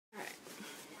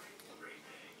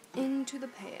into the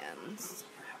pans.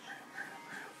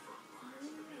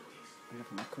 I gotta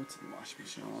put my coats in the washing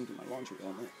machine. I want to do my laundry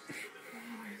all night.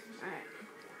 Alright.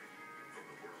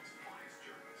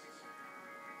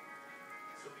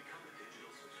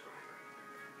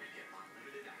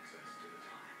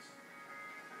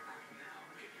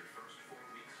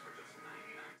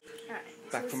 Alright.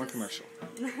 Back from a commercial.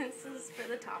 This is for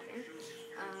the topping.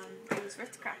 I use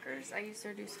Ritz crackers. I use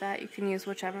reduced fat. You can use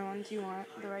whichever ones you want.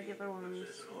 The regular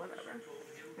ones, whatever.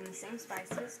 And the same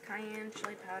spices: cayenne,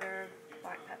 chili powder,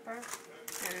 black pepper.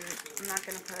 And I'm not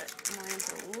going to put more than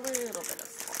a little bit of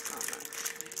salt on that.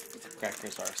 The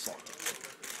crackers are salted.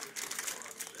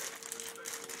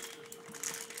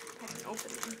 I can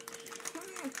open them.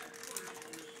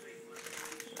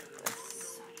 Like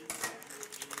this.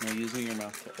 No, using your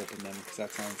mouth to open them because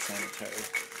that's unsanitary.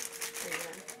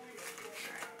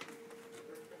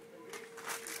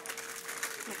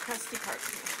 The crusty part's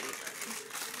my favorite.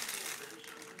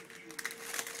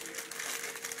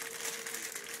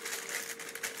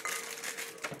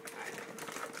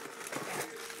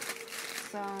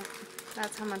 So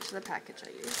that's how much of the package I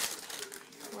use.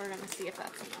 We're gonna see if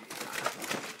that's enough.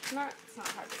 It's not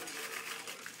hard enough.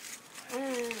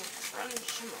 And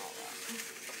crunch them all up.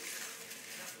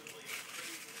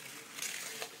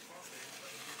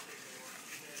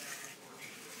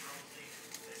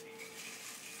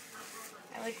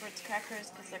 I like Ritz crackers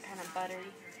because they're kind of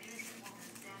buttery.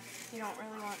 You don't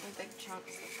really want any big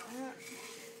chunks like that.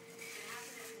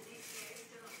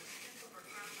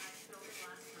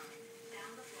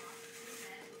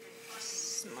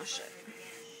 Smush it.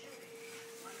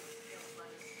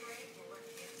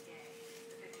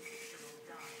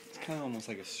 It's kind of almost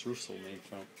like a streusel made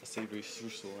from a savory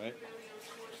streusel, right?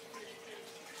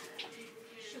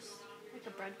 It's just like a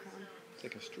breadcrumb. It's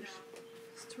like a streusel.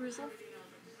 Streusel.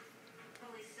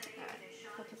 Alright,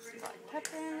 I'll put some black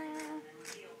pepper in there.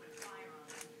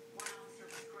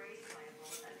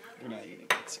 We're not eating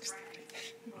at 6:30.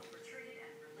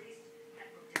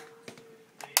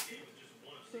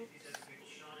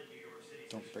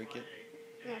 Don't break it.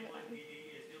 Yeah, but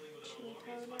chili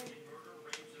powder.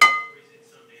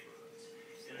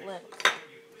 Little.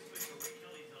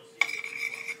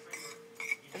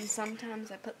 And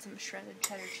sometimes I put some shredded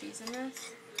cheddar cheese in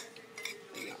this.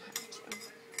 But you don't have to.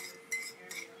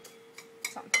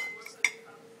 Sometimes.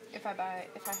 If I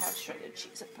have shredded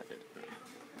cheese, I put it in there.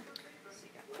 So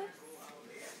you got this.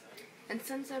 And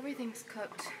since everything's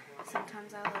cooked,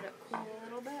 sometimes I let it cool a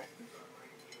little bit.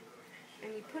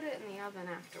 And you put it in the oven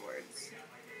afterwards.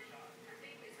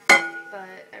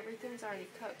 But everything's already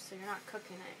cooked, so you're not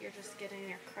cooking it. You're just getting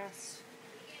your crust.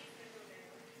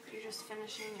 You're just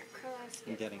finishing your crust.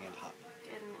 Getting it hot.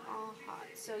 Getting it all hot.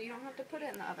 So you don't have to put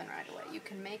it in the oven right away. You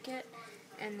can make it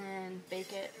and then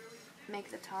bake it, make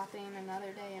the topping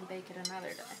another day and bake it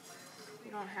another day.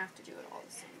 You don't have to do it all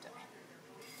the same day.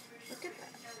 Look at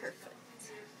that.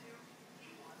 Perfect.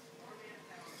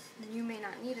 You may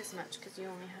not need as much because you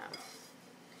may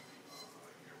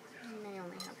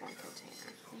only have one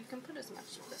container. You can put as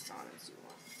much of this on as you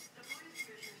want.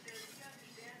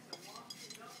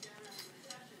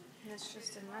 And it's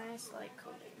just a nice light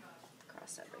coating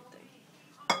across everything.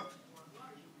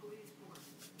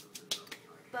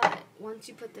 But once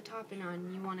you put the topping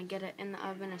on, you want to get it in the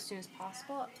oven as soon as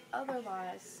possible.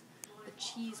 Otherwise, the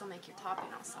cheese will make your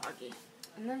topping all soggy.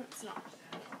 And then it's not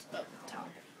the top.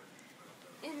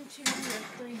 Into your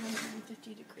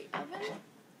 350-degree oven.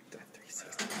 That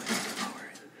 360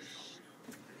 hour.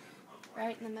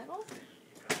 Right in the middle.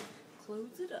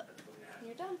 Close it up. And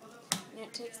you're done. And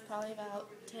it takes probably about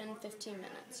 10-15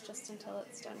 minutes, just until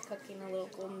it's done cooking a little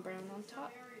golden brown on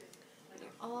top. And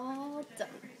you're all done.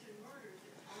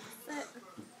 That's it.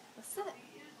 That's it.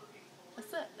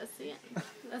 That's it. That's the end.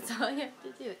 That's all you have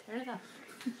to do. Turn it off.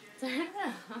 Turn it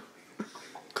off.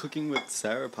 Cooking with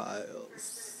Sarah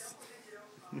Piles.